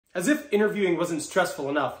As if interviewing wasn't stressful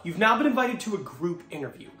enough, you've now been invited to a group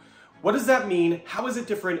interview. What does that mean? How is it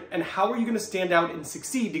different? And how are you going to stand out and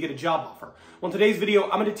succeed to get a job offer? Well, in today's video,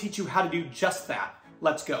 I'm going to teach you how to do just that.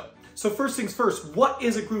 Let's go. So first things first, what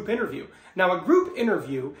is a group interview? Now, a group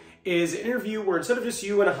interview is an interview where instead of just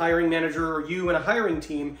you and a hiring manager or you and a hiring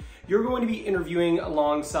team, you're going to be interviewing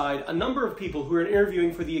alongside a number of people who are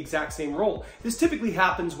interviewing for the exact same role. This typically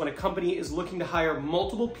happens when a company is looking to hire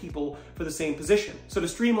multiple people for the same position. So to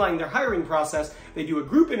streamline their hiring process, they do a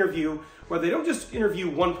group interview where they don't just interview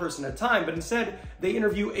one person at a time, but instead they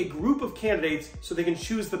interview a group of candidates so they can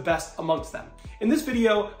choose the best amongst them. In this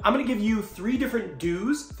video, I'm going to give you 3 different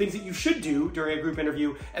do's, things that you should do during a group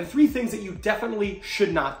interview, and 3 things that you definitely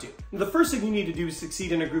should not do. Now, the first thing you need to do to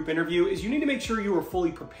succeed in a group interview is you need to make sure you are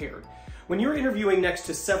fully prepared. When you're interviewing next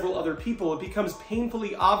to several other people, it becomes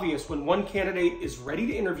painfully obvious when one candidate is ready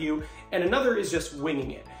to interview and another is just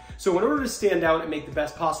winging it. So in order to stand out and make the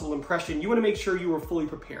best possible impression, you want to make sure you are fully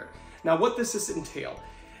prepared. Now, what does this entail?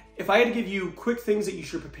 If I had to give you quick things that you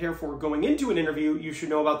should prepare for going into an interview, you should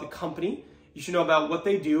know about the company. You should know about what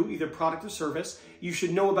they do, either product or service. You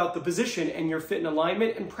should know about the position and your fit and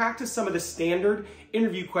alignment, and practice some of the standard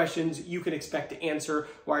interview questions you can expect to answer.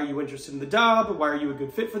 Why are you interested in the job? Why are you a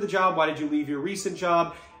good fit for the job? Why did you leave your recent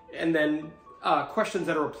job? And then questions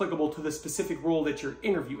that are applicable to the specific role that you're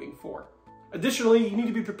interviewing for. Additionally, you need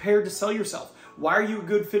to be prepared to sell yourself. Why are you a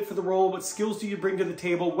good fit for the role? What skills do you bring to the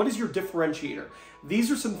table? What is your differentiator? These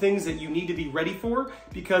are some things that you need to be ready for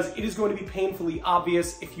because it is going to be painfully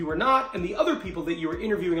obvious if you are not and the other people that you are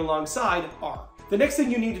interviewing alongside are. The next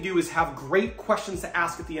thing you need to do is have great questions to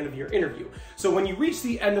ask at the end of your interview. So when you reach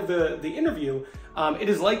the end of the interview, it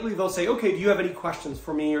is likely they'll say, okay, do you have any questions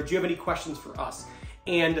for me or do you have any questions for us?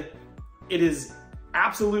 And it is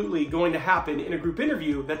absolutely going to happen in a group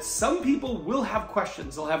interview that some people will have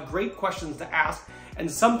questions. They'll have great questions to ask, and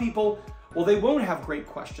some people, well, they won't have great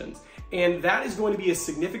questions. And that is going to be a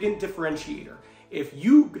significant differentiator. If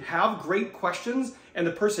you have great questions and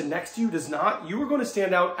the person next to you does not, you are going to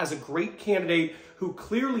stand out as a great candidate who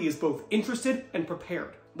clearly is both interested and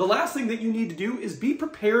prepared. The last thing that you need to do is be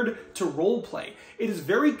prepared to role play. It is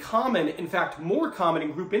very common, in fact, more common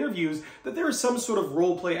in group interviews, that there is some sort of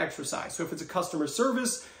role play exercise. So if it's a customer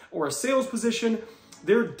service or a sales position,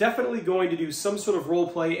 they're definitely going to do some sort of role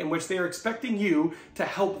play in which they are expecting you to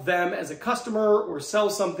help them as a customer or sell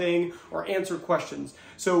something or answer questions.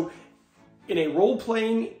 So in a role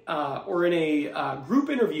playing or in a group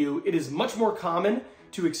interview, it is much more common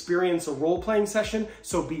to experience a role playing session.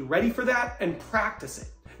 So be ready for that and practice it.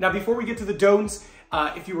 Now, before we get to the don'ts,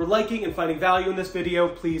 if you were liking and finding value in this video,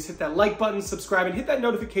 please hit that like button, subscribe, and hit that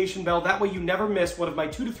notification bell. That way you never miss one of my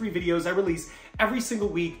 2 to 3 videos I release every single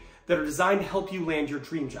week that are designed to help you land your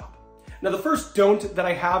dream job. Now, the first don't that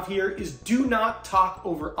I have here is do not talk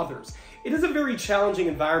over others. It is a very challenging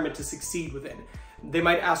environment to succeed within. They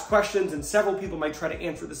might ask questions and several people might try to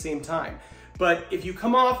answer at the same time. But if you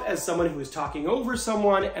come off as someone who is talking over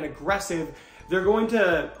someone and aggressive, they're going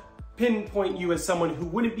to pinpoint you as someone who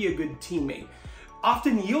wouldn't be a good teammate.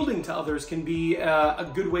 Often yielding to others can be a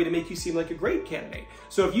good way to make you seem like a great candidate.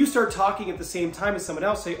 So if you start talking at the same time as someone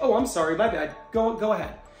else, say, oh, I'm sorry, my bad, go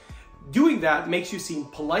ahead. Doing that makes you seem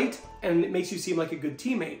polite and it makes you seem like a good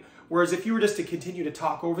teammate. Whereas if you were just to continue to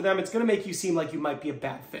talk over them, it's gonna make you seem like you might be a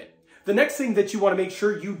bad fit. The next thing that you want to make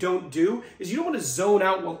sure you don't do is you don't want to zone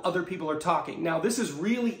out while other people are talking. Now, this is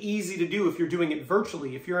really easy to do if you're doing it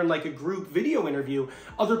virtually. If you're in like a group video interview,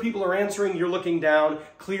 other people are answering, you're looking down,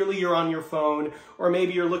 clearly you're on your phone, or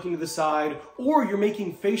maybe you're looking to the side, or you're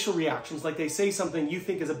making facial reactions like they say something you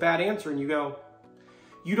think is a bad answer and you go,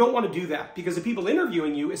 you don't want to do that because the people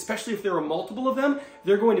interviewing you, especially if there are multiple of them,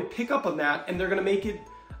 they're going to pick up on that and they're going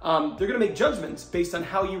to make judgments based on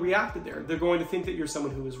how you reacted there. They're going to think that you're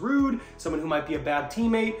someone who is rude, someone who might be a bad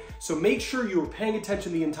teammate. So make sure you are paying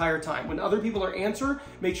attention the entire time. When other people are answering,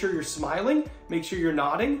 make sure you're smiling, make sure you're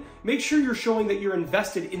nodding, make sure you're showing that you're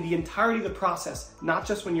invested in the entirety of the process, not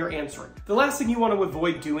just when you're answering. The last thing you want to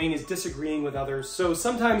avoid doing is disagreeing with others. So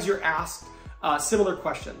sometimes you're asked similar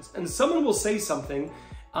questions and someone will say something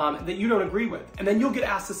that you don't agree with. And then you'll get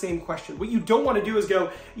asked the same question. What you don't want to do is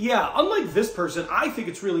go, yeah, unlike this person, I think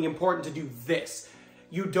it's really important to do this.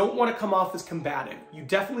 You don't want to come off as combative. You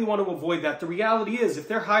definitely want to avoid that. The reality is if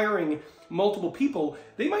they're hiring multiple people,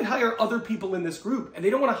 they might hire other people in this group and they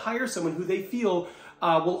don't want to hire someone who they feel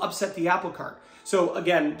will upset the apple cart. So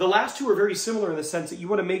again, the last 2 are very similar in the sense that you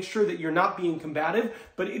want to make sure that you're not being combative,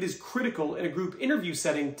 but it is critical in a group interview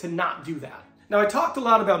setting to not do that. Now, I talked a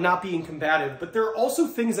lot about not being combative, but there are also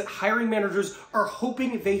things that hiring managers are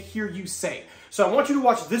hoping they hear you say. So I want you to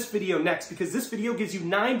watch this video next because this video gives you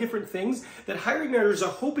 9 different things that hiring managers are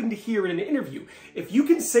hoping to hear in an interview. If you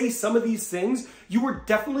can say some of these things, you are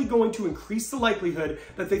definitely going to increase the likelihood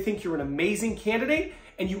that they think you're an amazing candidate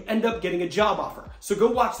and you end up getting a job offer. So go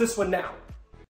watch this one now.